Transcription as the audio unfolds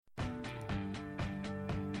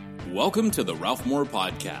Welcome to the Ralph Moore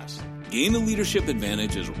Podcast. Gain a leadership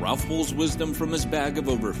advantage as Ralph pulls wisdom from his bag of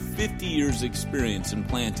over 50 years' experience in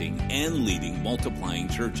planting and leading multiplying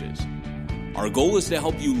churches. Our goal is to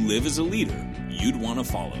help you live as a leader you'd want to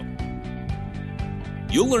follow.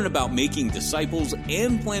 You'll learn about making disciples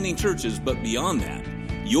and planting churches, but beyond that,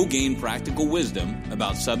 you'll gain practical wisdom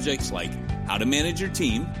about subjects like how to manage your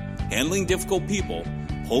team, handling difficult people,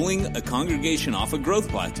 pulling a congregation off a growth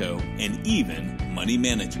plateau, and even money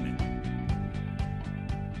management.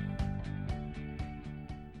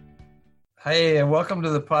 Hey, and welcome to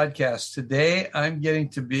the podcast. Today, I'm getting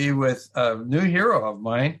to be with a new hero of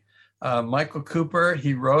mine, Michael Cooper.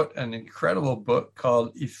 He wrote an incredible book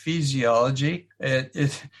called Ephesiology.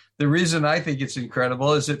 The reason I think it's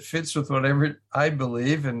incredible is it fits with whatever I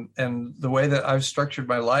believe and the way that I've structured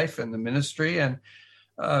my life and the ministry. And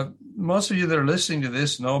most of you that are listening to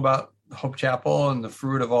this know about Hope Chapel and the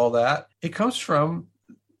fruit of all that. It comes from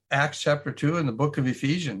Acts chapter 2 and the book of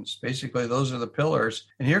Ephesians. Basically, those are the pillars.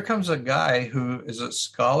 And here comes a guy who is a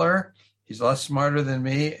scholar. He's a lot smarter than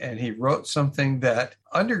me, and he wrote something that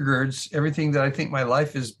undergirds everything that I think my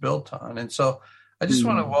life is built on. And so I just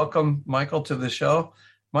want to welcome Michael to the show.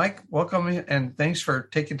 Mike, welcome, and thanks for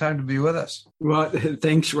taking time to be with us. Well,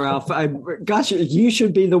 thanks, Ralph. Gosh, you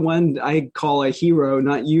should be the one I call a hero,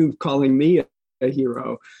 not you calling me a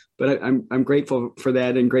hero. But I'm grateful for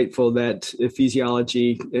that, and grateful that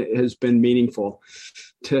ephesiology has been meaningful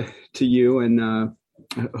to you and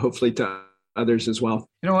hopefully to others as well.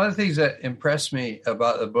 You know, one of the things that impressed me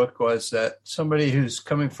about the book was that somebody who's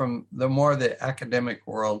coming from the academic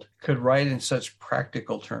world could write in such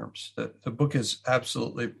practical terms. The book is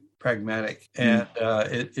absolutely pragmatic, and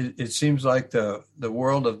it seems like the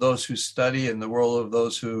world of those who study and the world of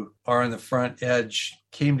those who are on the front edge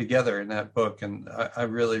came together in that book, and I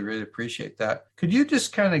really, really appreciate that. Could you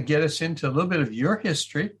just kind of get us into a little bit of your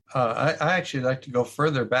history? I actually like to go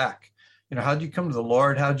further back. You know, how did you come to the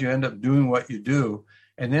Lord? How did you end up doing what you do?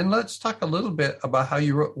 And then let's talk a little bit about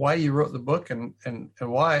why you wrote the book and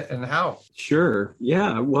why and how. Sure.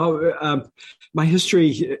 Yeah. Well, my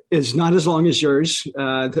history is not as long as yours,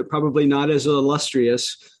 probably not as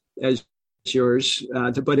illustrious as yours,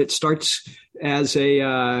 but it starts as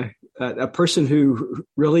a person who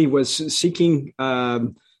really was seeking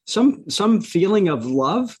some feeling of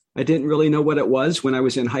love. I didn't really know what it was when I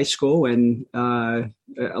was in high school, and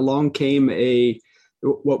along came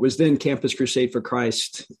what was then Campus Crusade for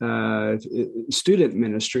Christ student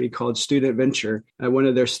ministry called Student Venture. One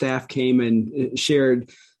of their staff came and shared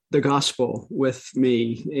the gospel with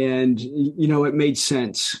me, and it made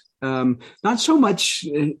sense. Not so much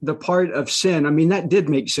the part of sin. I mean, that did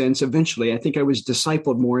make sense eventually. I think I was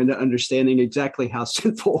discipled more into understanding exactly how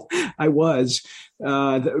sinful I was.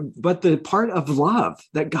 But the part of love,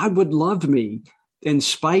 that God would love me in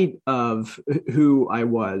spite of who I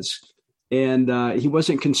was. And he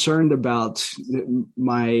wasn't concerned about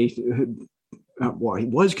he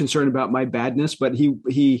was concerned about my badness, but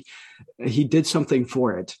he did something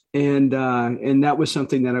for it. And that was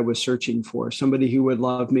something that I was searching for, somebody who would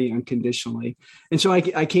love me unconditionally. And so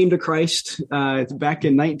I came to Christ back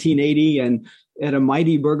in 1980 and at a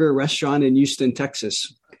Mighty Burger restaurant in Houston,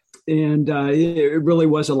 Texas. And it really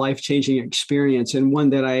was a life-changing experience, and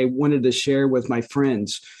one that I wanted to share with my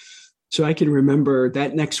friends. So I can remember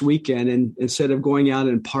that next weekend, and instead of going out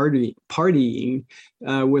and partying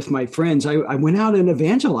with my friends, I went out and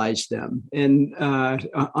evangelized them. And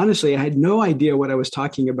honestly, I had no idea what I was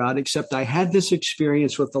talking about, except I had this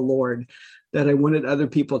experience with the Lord that I wanted other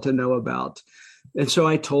people to know about. And so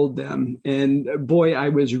I told them, and boy, I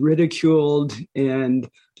was ridiculed and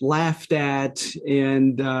laughed at,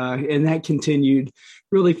 and that continued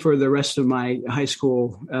really for the rest of my high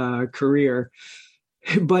school career.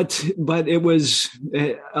 But it was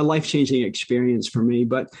a life-changing experience for me.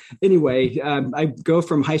 But anyway, I go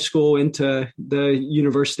from high school into the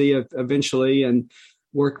university eventually, and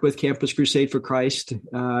worked with Campus Crusade for Christ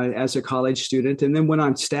as a college student, and then went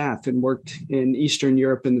on staff and worked in Eastern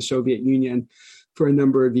Europe and the Soviet Union for a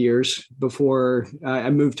number of years before I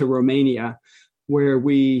moved to Romania, where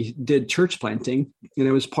we did church planting. And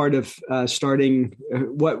I was part of starting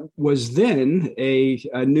what was then a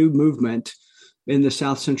new movement in the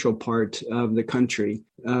south central part of the country,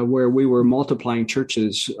 where we were multiplying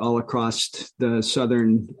churches all across the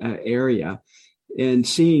southern area and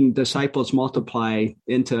seeing disciples multiply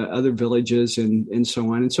into other villages and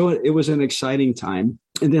so on. And so it was an exciting time.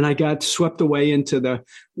 And then I got swept away into the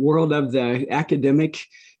world of the academic.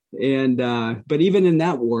 And but even in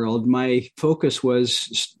that world, my focus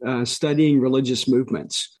was studying religious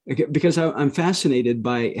movements, because I'm fascinated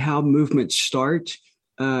by how movements start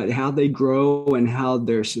how they grow and how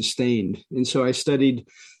they're sustained. And so I studied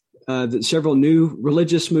several new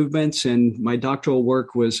religious movements, and my doctoral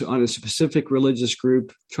work was on a specific religious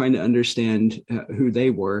group, trying to understand who they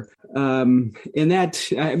were. And that,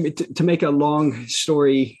 to make a long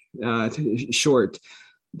story short,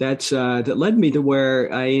 that led me to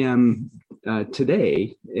where I am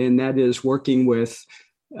today, and that is working with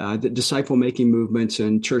the disciple-making movements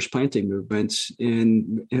and church planting movements,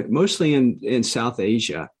 mostly in South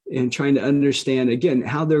Asia, and trying to understand, again,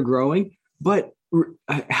 how they're growing, but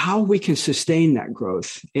how we can sustain that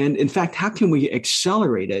growth. And in fact, how can we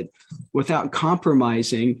accelerate it without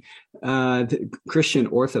compromising the Christian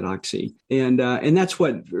orthodoxy? And that's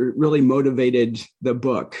what really motivated the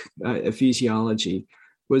book, Ephesiology,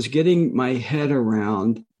 was getting my head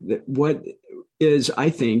around what is, I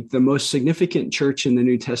think, the most significant church in the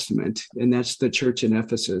New Testament, and that's the church in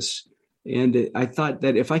Ephesus. And I thought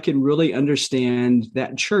that if I could really understand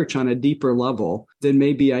that church on a deeper level, then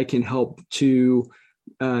maybe I can help to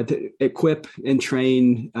equip and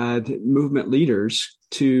train movement leaders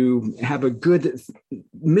to have a good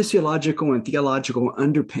missiological and theological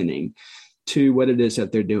underpinning to what it is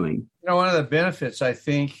that they're doing. One of the benefits, I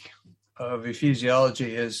think, of ephesiology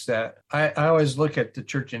is that I always look at the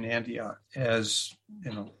church in Antioch as,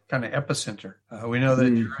 kind of epicenter. We know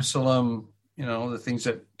that Jerusalem, the things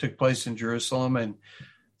that took place in Jerusalem, and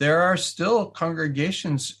there are still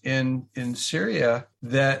congregations in Syria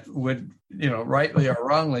that would, rightly or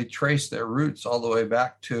wrongly trace their roots all the way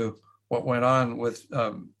back to what went on with,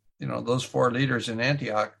 those four leaders in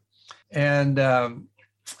Antioch. And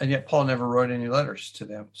yet Paul never wrote any letters to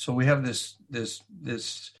them. So we have this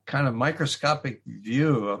kind of microscopic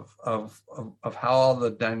view of how all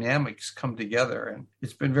the dynamics come together. And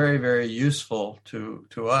it's been very, very useful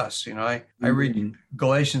to us. I read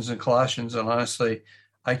Galatians and Colossians, and honestly,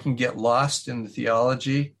 I can get lost in the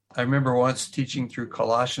theology. I remember once teaching through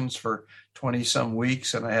Colossians for 20 some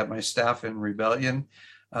weeks, and I had my staff in rebellion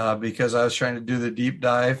because I was trying to do the deep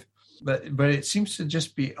dive. But it seems to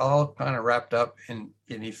just be all kind of wrapped up in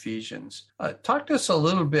Ephesians. Talk to us a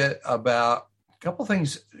little bit about a couple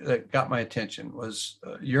things that got my attention was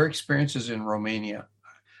your experiences in Romania.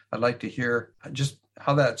 I'd like to hear just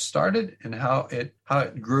how that started and how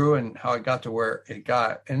it grew and how it got to where it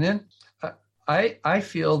got. And then I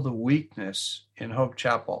feel the weakness in Hope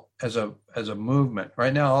Chapel as a movement.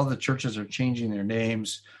 Right now, all the churches are changing their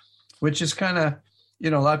names, which is kind of, a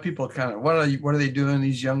lot of people kind of, what are they doing?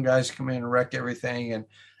 These young guys come in and wreck everything.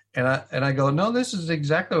 And I go, no, this is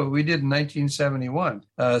exactly what we did in 1971.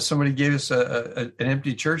 Somebody gave us an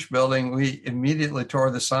empty church building. We immediately tore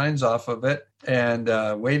the signs off of it and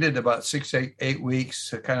waited about 6-8 weeks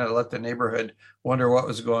to kind of let the neighborhood wonder what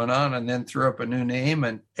was going on, and then threw up a new name.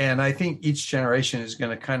 And I think each generation is going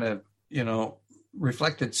to kind of,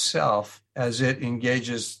 reflect itself as it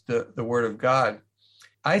engages the Word of God.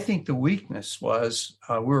 I think the weakness was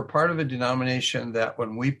we were part of a denomination that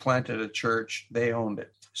when we planted a church, they owned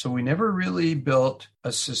it. So we never really built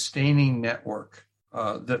a sustaining network.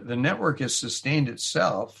 The network has sustained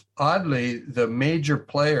itself. Oddly, the major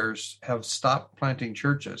players have stopped planting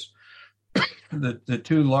churches. The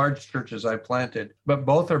two large churches I planted, but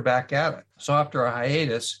both are back at it. So after a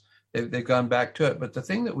hiatus, they've gone back to it. But the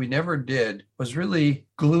thing that we never did was really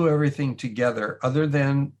glue everything together other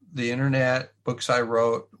than the internet, books I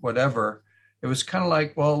wrote, whatever. It was kind of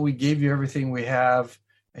like, well, we gave you everything we have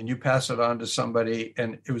and you pass it on to somebody.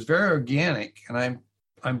 And it was very organic. And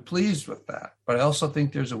I'm pleased with that. But I also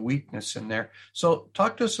think there's a weakness in there. So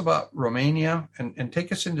talk to us about Romania and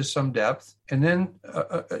take us into some depth. And then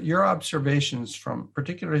your observations from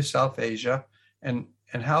particularly South Asia and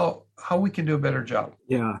how we can do a better job.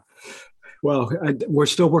 Yeah. Well, we're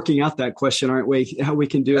still working out that question, aren't we? How we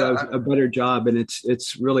can do a better job, and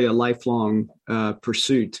it's really a lifelong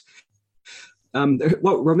pursuit.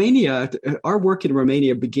 Romania, our work in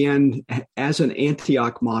Romania began as an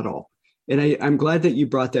Antioch model, and I'm glad that you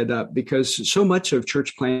brought that up because so much of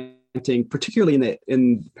church planting, particularly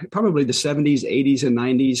in probably the 70s, 80s, and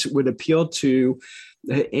 90s, would appeal to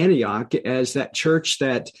Antioch as that church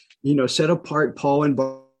that set apart Paul and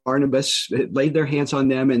Barnabas, laid their hands on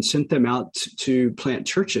them and sent them out to plant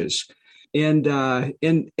churches. And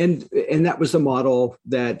that was the model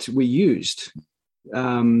that we used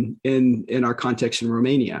in our context in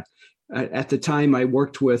Romania. At the time, I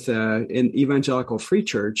worked with an evangelical free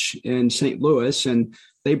church in St. Louis, and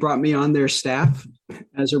they brought me on their staff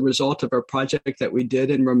as a result of a project that we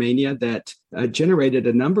did in Romania that generated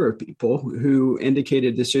a number of people who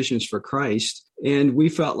indicated decisions for Christ. And we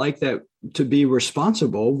felt like that to be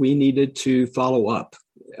responsible, we needed to follow up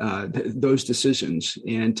those decisions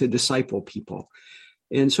and to disciple people.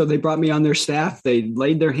 And so they brought me on their staff. They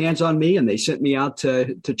laid their hands on me and they sent me out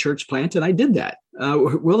to church plant. And I did that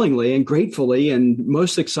willingly and gratefully and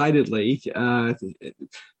most excitedly,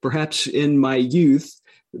 perhaps in my youth.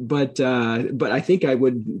 But I think I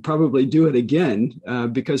would probably do it again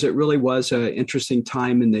because it really was an interesting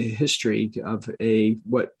time in the history of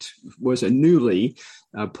what was a newly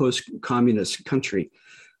post-communist country.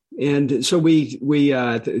 And so we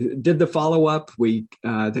did the follow-up. We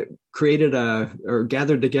created or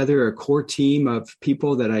gathered together a core team of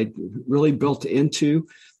people that I really built into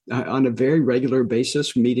on a very regular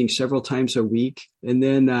basis, meeting several times a week. And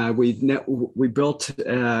then we built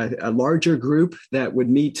a larger group that would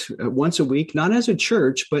meet once a week, not as a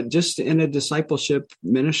church, but just in a discipleship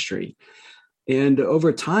ministry. And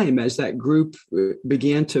over time, as that group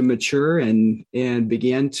began to mature and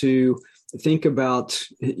began to think about,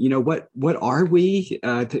 what are we?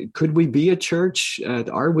 Could we be a church?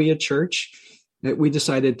 Are we a church? We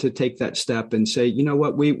decided to take that step and say, you know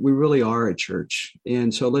what, we really are a church.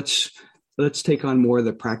 And so let's take on more of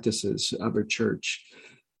the practices of a church.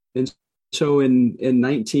 And so in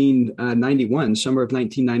 1991, summer of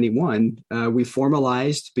 1991, we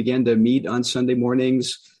formalized, began to meet on Sunday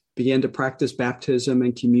mornings, began to practice baptism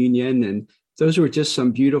and communion. And those were just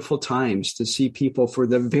some beautiful times to see people for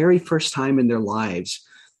the very first time in their lives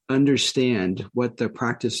understand what the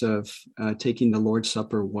practice of taking the Lord's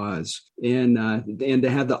Supper was, and to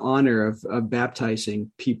have the honor of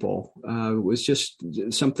baptizing people was just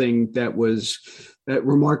something that was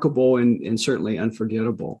remarkable and certainly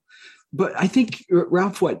unforgettable. But I think,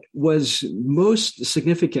 Ralph, what was most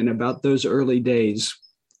significant about those early days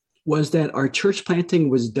was that our church planting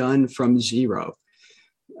was done from zero.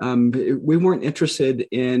 We weren't interested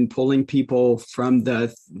in pulling people from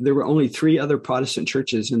there were only 3 other Protestant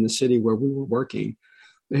churches in the city where we were working.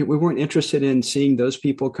 We weren't interested in seeing those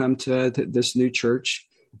people come to this new church.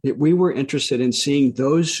 We were interested in seeing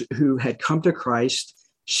those who had come to Christ,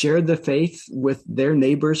 shared the faith with their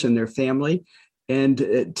neighbors and their family,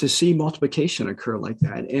 and to see multiplication occur like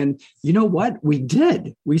that. And you know what? We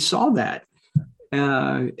did. We saw that.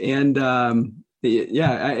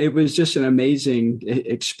 It was just an amazing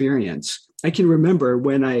experience. I can remember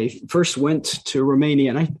when I first went to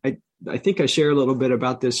Romania, and I think I share a little bit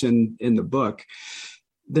about this in the book,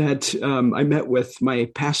 that I met with my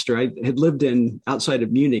pastor. I had lived outside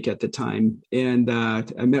of Munich at the time, and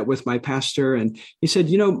I met with my pastor, and he said,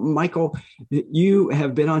 Michael, you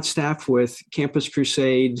have been on staff with Campus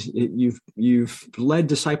Crusade. You've led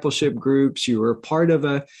discipleship groups. You were part of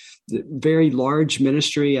a very large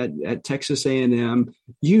ministry at Texas A&M.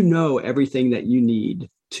 You know everything that you need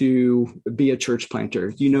to be a church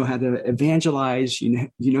planter. You know how to evangelize. You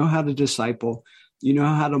know how to disciple. You know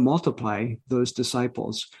how to multiply those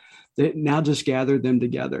disciples. Now just gather them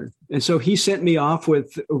together. And so he sent me off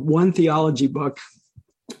with one theology book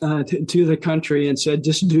to the country and said,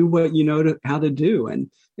 just do what you know how to do. And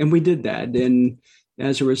we did that. And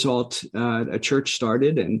as a result, a church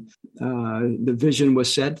started, and the vision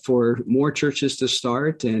was set for more churches to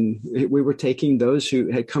start. And we were taking those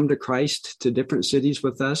who had come to Christ to different cities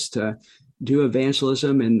with us to do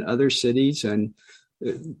evangelism in other cities. And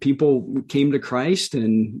people came to Christ,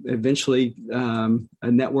 and eventually a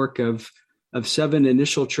network of 7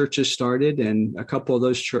 initial churches started, and a couple of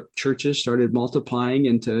those churches started multiplying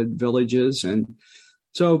into villages. And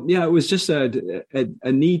so, it was just a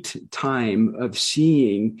neat time of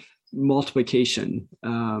seeing multiplication,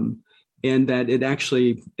 and that it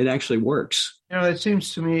actually works. It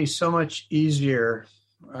seems to me so much easier.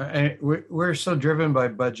 We're so driven by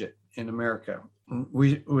budget in America.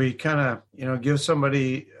 We kind of, give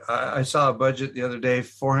somebody, I saw a budget the other day,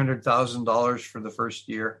 $400,000 for the first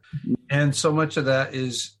year. And so much of that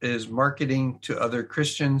is marketing to other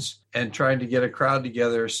Christians and trying to get a crowd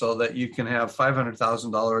together so that you can have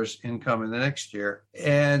 $500,000 income in the next year.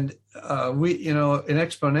 And in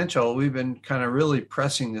Exponential, we've been kind of really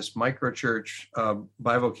pressing this microchurch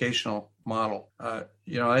bivocational model.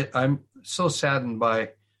 I'm so saddened by,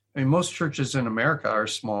 most churches in America are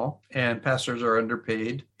small, and pastors are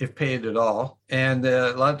underpaid, if paid at all. And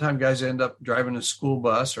a lot of time guys end up driving a school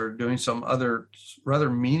bus or doing some other rather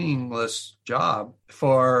meaningless job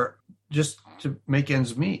for just to make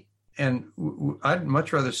ends meet. And I'd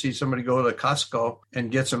much rather see somebody go to Costco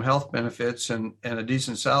and get some health benefits and a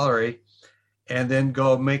decent salary, and then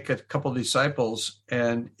go make a couple disciples.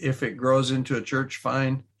 And if it grows into a church,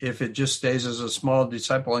 fine. If it just stays as a small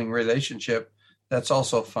discipling relationship, that's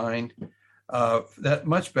also fine. That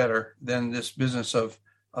much better than this business of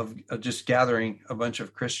just gathering a bunch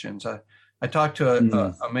of Christians. I talked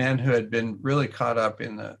to a man who had been really caught up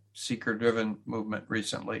in the seeker-driven movement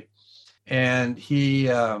recently, And he,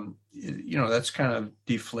 that's kind of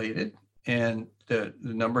deflated, and the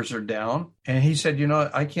numbers are down. And he said,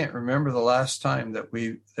 I can't remember the last time that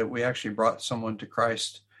we actually brought someone to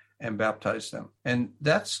Christ and baptized them. And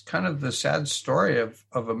that's kind of the sad story of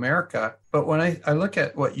America. But when I look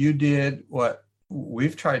at what you did, what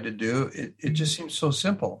we've tried to do, it just seems so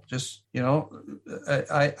simple. Just,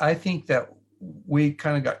 I think that we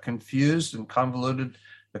kind of got confused and convoluted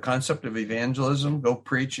the concept of evangelism. Go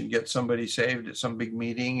preach and get somebody saved at some big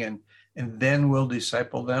meeting, and then we'll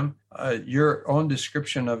disciple them. Your own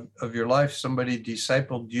description of your life, somebody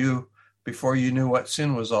discipled you before you knew what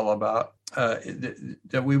sin was all about.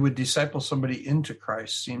 That we would disciple somebody into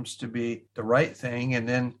Christ seems to be the right thing. And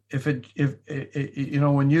then if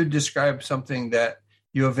when you describe something that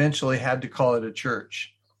you eventually had to call it a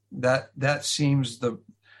church, that seems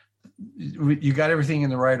you got everything in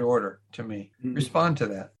the right order to me. Mm-hmm. Respond to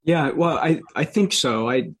that. Yeah, well, I think so.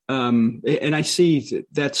 And I see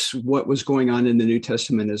that's what was going on in the New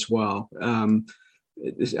Testament as well.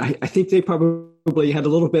 I think they probably had a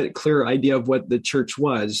little bit clearer idea of what the church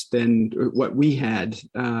was than what we had,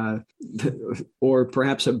 or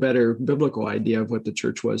perhaps a better biblical idea of what the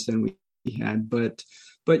church was than we had. But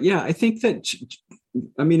yeah, I think that,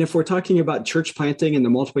 if we're talking about church planting and the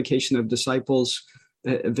multiplication of disciples,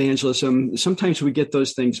 evangelism, sometimes we get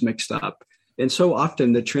those things mixed up. And so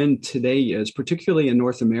often the trend today is, particularly in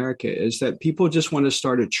North America, is that people just want to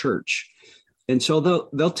start a church. And so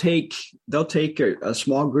they'll take a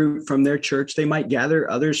small group from their church. They might gather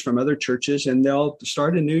others from other churches, and they'll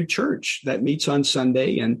start a new church that meets on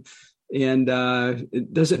Sunday. And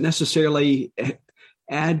it doesn't necessarily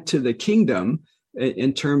add to the kingdom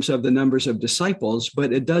in terms of the numbers of disciples,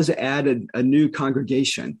 but it does add a new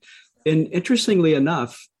congregation. And interestingly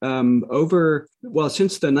enough, since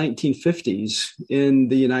the 1950s in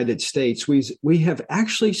the United States, we have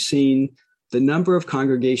actually seen the number of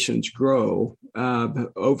congregations grow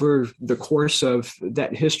over the course of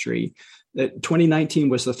that history. 2019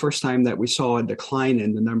 was the first time that we saw a decline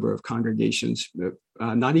in the number of congregations,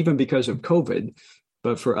 not even because of COVID,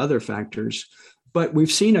 but for other factors. But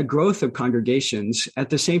we've seen a growth of congregations at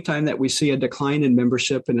the same time that we see a decline in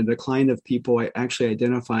membership and a decline of people actually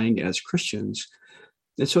identifying as Christians.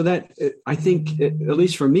 And so that, I think, at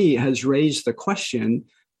least for me, has raised the question,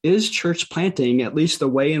 is church planting, at least the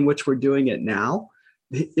way in which we're doing it now,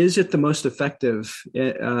 is it the most effective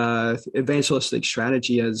evangelistic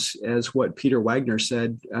strategy, as what Peter Wagner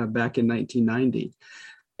said back in 1990?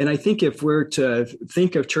 And I think if we're to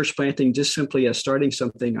think of church planting just simply as starting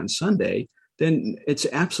something on Sunday, then it's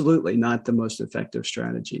absolutely not the most effective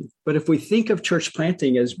strategy. But if we think of church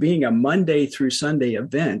planting as being a Monday through Sunday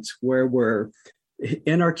event where we're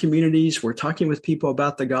in our communities, we're talking with people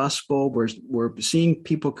about the gospel, we're seeing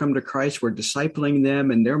people come to Christ, we're discipling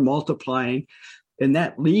them, and they're multiplying, and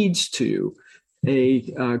that leads to a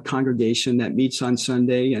congregation that meets on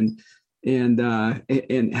Sunday and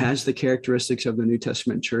has the characteristics of the New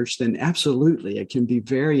Testament church, then absolutely it can be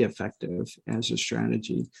very effective as a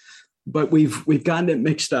strategy. But we've gotten it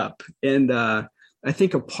mixed up, and I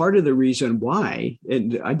think a part of the reason why,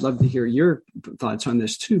 and I'd love to hear your thoughts on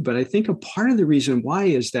this too, but I think a part of the reason why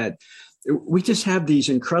is that we just have these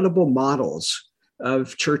incredible models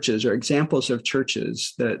of churches or examples of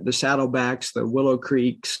churches, the Saddlebacks, the Willow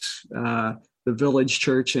Creeks, the Village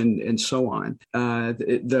Church, and so on.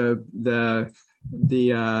 The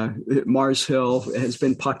Mars Hill has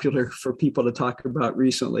been popular for people to talk about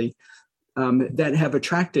recently. That have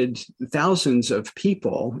attracted thousands of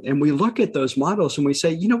people. And we look at those models and we say,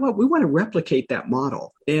 you know what, we want to replicate that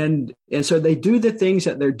model. And so they do the things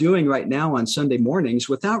that they're doing right now on Sunday mornings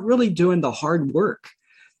without really doing the hard work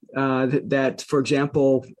that, for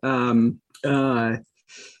example, oh my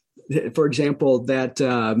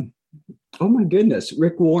goodness,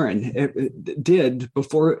 Rick Warren did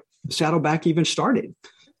before Saddleback even started.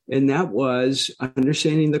 And that was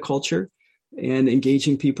understanding the culture and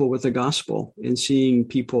engaging people with the gospel and seeing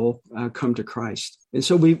people come to Christ. And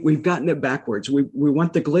so we've gotten it backwards. We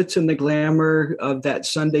want the glitz and the glamour of that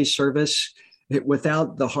Sunday service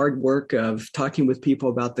without the hard work of talking with people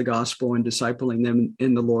about the gospel and discipling them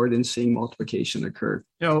in the Lord and seeing multiplication occur.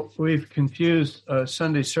 We've confused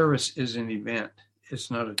Sunday service is an event. It's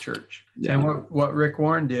not a church. Yeah. And what Rick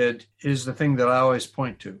Warren did is the thing that I always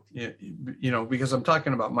point to, because I'm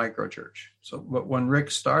talking about micro church. So when Rick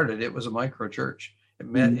started, it was a micro church. It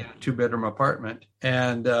met in a 2-bedroom apartment.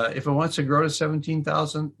 And if it wants to grow to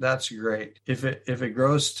 17,000, that's great. If it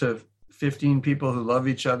grows to 15 people who love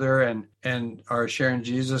each other and are sharing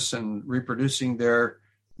Jesus and reproducing their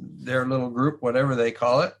little group, whatever they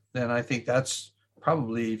call it, then I think that's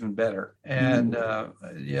probably even better. And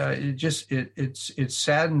it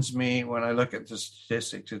saddens me when I look at the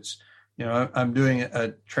statistics. It's, I'm doing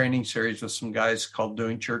a training series with some guys called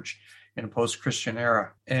Doing Church in a Post-Christian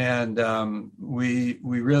Era. And we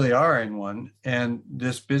really are in one. And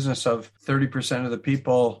this business of 30% of the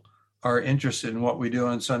people are interested in what we do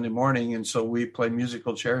on Sunday morning. And so we play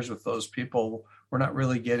musical chairs with those people. We're not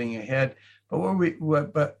really getting ahead.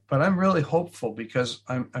 But I'm really hopeful because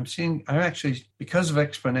I'm actually, because of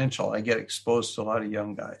Exponential, I get exposed to a lot of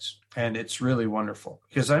young guys. And it's really wonderful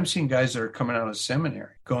because I'm seeing guys that are coming out of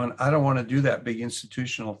seminary going, I don't want to do that big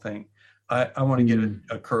institutional thing. I want to get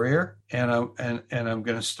a career, and I'm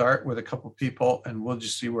going to start with a couple of people, and we'll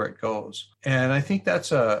just see where it goes. And I think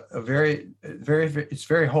that's a very, very, it's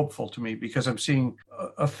very hopeful to me because I'm seeing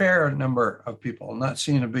a fair number of people. I'm not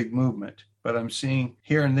seeing a big movement, but I'm seeing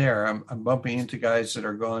here and there, I'm bumping into guys that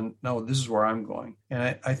are going, no, this is where I'm going.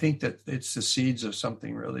 And I think that it's the seeds of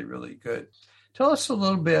something really, really good. Tell us a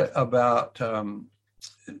little bit about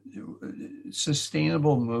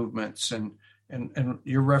sustainable movements and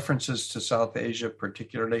your references to South Asia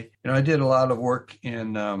particularly. I did a lot of work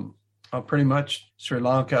in pretty much Sri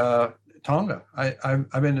Lanka, Tonga.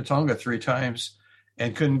 I've been to Tonga 3 times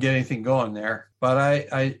and couldn't get anything going there. But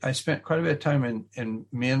I spent quite a bit of time in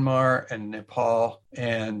Myanmar and Nepal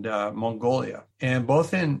and Mongolia. And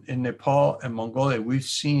both in Nepal and Mongolia, we've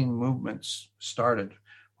seen movements started.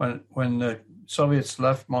 When the Soviets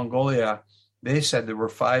left Mongolia, they said there were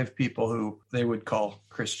 5 people who they would call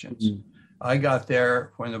Christians. I got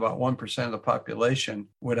there when about 1% of the population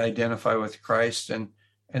would identify with Christ, and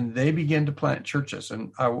they began to plant churches.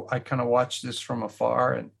 And I kind of watched this from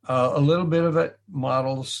afar, and a little bit of it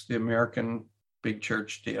models the American big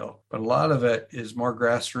church deal, but a lot of it is more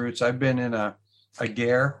grassroots. I've been in a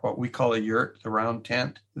ger, what we call a yurt, the round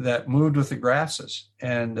tent, that moved with the grasses.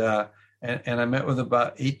 And I met with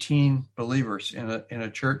about 18 believers in a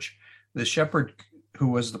church. The shepherd, who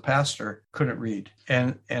was the pastor, couldn't read.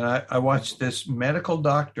 And I watched this medical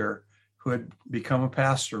doctor who had become a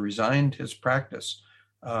pastor, resigned his practice,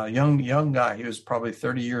 young guy. He was probably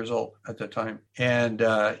 30 years old at the time. And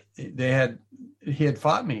he had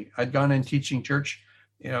fought me. I'd gone in teaching church,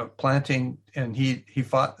 planting, and he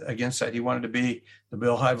fought against that. He wanted to be the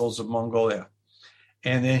Bill Hybels of Mongolia.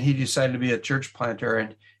 And then he decided to be a church planter,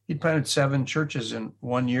 and he planted 7 churches in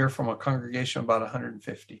 1 year from a congregation of about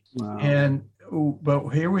 150. Wow. But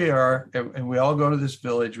here we are, and we all go to this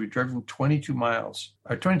village. We've driven 22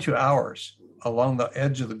 hours along the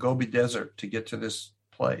edge of the Gobi Desert to get to this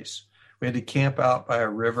place. We had to camp out by a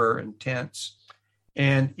river in tents.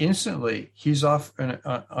 And instantly, he's off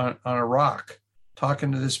on a rock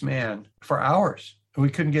talking to this man for hours. And we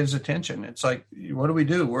couldn't get his attention. It's like, what do we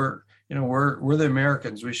do? We're the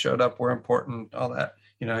Americans. We showed up. We're important, all that.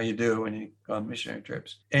 You do when you go on missionary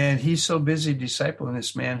trips. And he's so busy discipling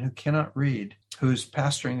this man who cannot read, who's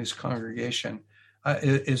pastoring this congregation.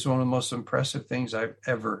 Is one of the most impressive things I've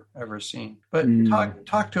ever seen. But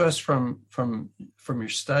talk to us from your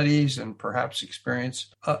studies and perhaps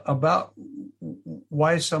experience about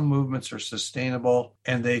why some movements are sustainable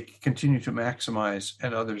and they continue to maximize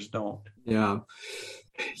and others don't. Yeah.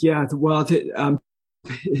 Well,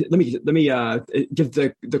 let me give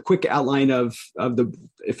the quick outline of the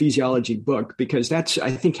Ephesiology book, because that's,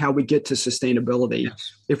 I think, how we get to sustainability.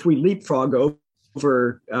 Yes. If we leapfrog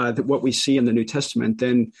over what we see in the New Testament,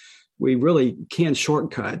 then we really can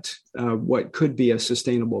shortcut what could be a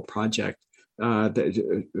sustainable project,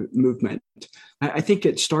 the movement. I think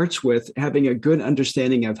it starts with having a good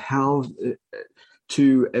understanding of how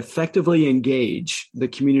to effectively engage the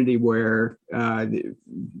community where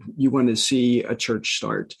you want to see a church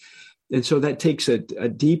start. And so that takes a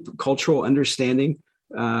deep cultural understanding,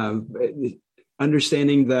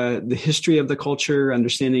 understanding the history of the culture,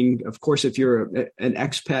 understanding, of course, if you're an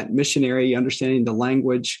expat missionary, understanding the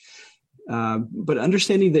language, but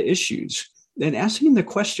understanding the issues and asking the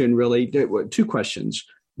question, really, 2 questions.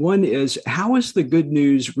 One is, how is the good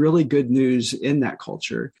news really good news in that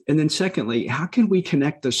culture? And then secondly, how can we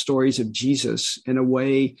connect the stories of Jesus in a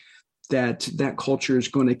way that culture is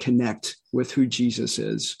going to connect with who Jesus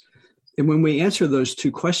is? And when we answer those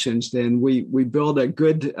 2 questions, then we build a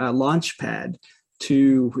good launch pad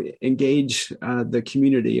to engage the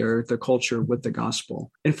community or the culture with the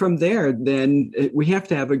gospel. And from there, then we have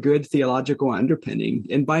to have a good theological underpinning.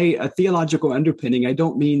 And by a theological underpinning, I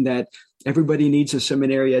don't mean that everybody needs a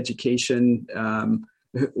seminary education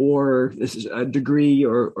or a degree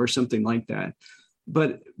or something like that.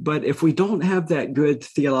 But if we don't have that good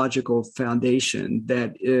theological foundation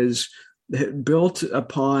that is built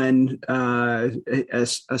upon a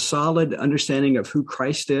solid understanding of who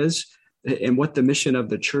Christ is, and what the mission of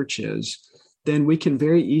the church is, then we can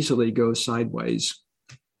very easily go sideways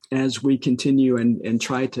as we continue and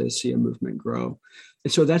try to see a movement grow.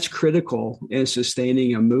 And so that's critical in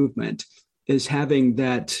sustaining a movement, is having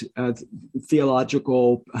that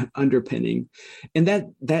theological underpinning. And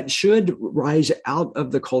that should rise out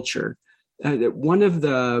of the culture. One of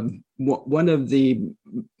the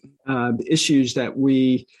issues that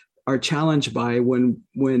we are challenged by when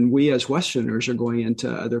we as Westerners are going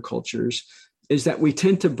into other cultures is that we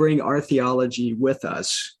tend to bring our theology with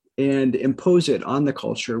us and impose it on the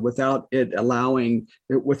culture without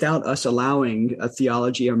us allowing a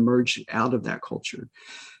theology emerge out of that culture.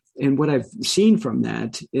 And what I've seen from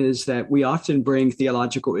that is that we often bring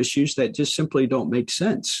theological issues that just simply don't make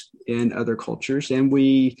sense in other cultures, and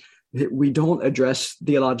we don't address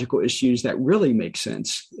theological issues that really make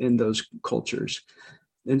sense in those cultures.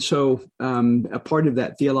 And so a part of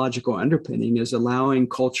that theological underpinning is allowing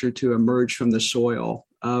culture to emerge from the soil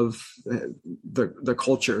of the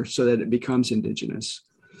culture so that it becomes indigenous.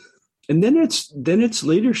 And then it's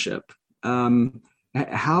leadership.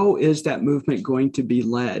 How is that movement going to be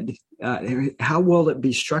led? How will it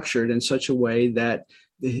be structured in such a way that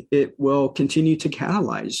it will continue to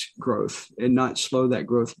catalyze growth and not slow that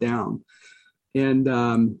growth down? And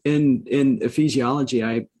in Ephesiology,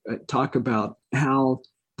 I talk about how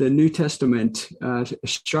the New Testament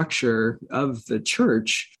structure of the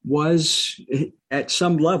church was at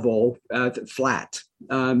some level flat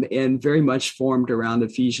and very much formed around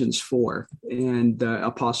Ephesians 4 and the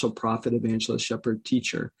apostle, prophet, evangelist, shepherd,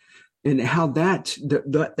 teacher, and how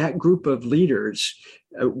that group of leaders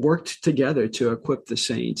worked together to equip the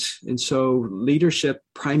saints. And so leadership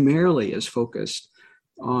primarily is focused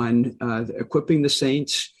on equipping the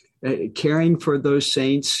saints, caring for those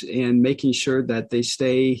saints and making sure that they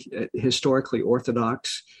stay historically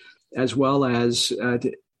orthodox, as well as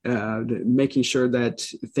making sure that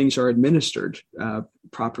things are administered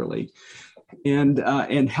properly and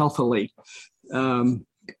healthily. And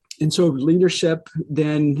so leadership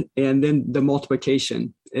and then the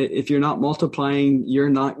multiplication. If you're not multiplying, you're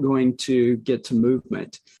not going to get to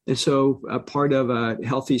movement. And so a part of a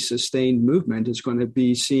healthy, sustained movement is going to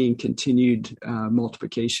be seeing continued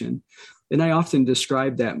multiplication. And I often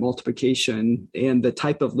describe that multiplication and the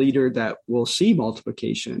type of leader that will see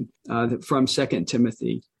multiplication from 2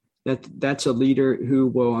 Timothy. That's a leader who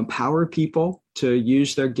will empower people to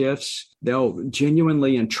use their gifts. They'll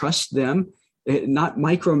genuinely entrust them, not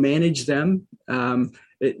micromanage them.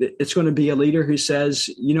 It's going to be a leader who says,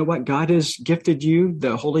 you know what, God has gifted you.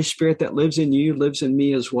 The Holy Spirit that lives in you lives in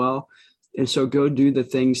me as well. And so go do the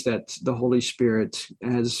things that the Holy Spirit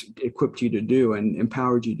has equipped you to do and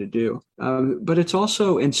empowered you to do. But it's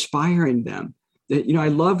also inspiring them. I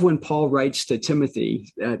love when Paul writes to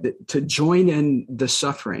Timothy to join in the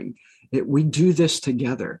suffering. We do this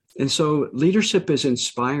together. And so leadership is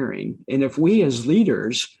inspiring. And if we as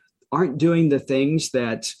leaders aren't doing the things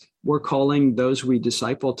that we're calling those we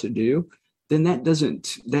disciple to do, then that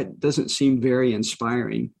doesn't seem very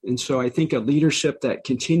inspiring. And so I think a leadership that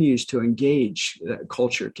continues to engage that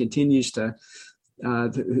culture, continues to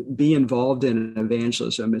be involved in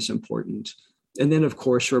evangelism is important. And then, of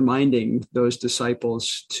course, reminding those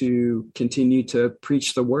disciples to continue to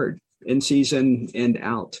preach the word in season and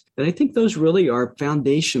out. And I think those really are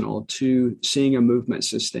foundational to seeing a movement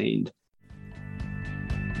sustained.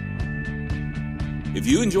 If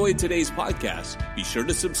you enjoyed today's podcast, be sure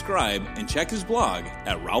to subscribe and check his blog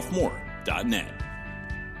at ralphmoore.net.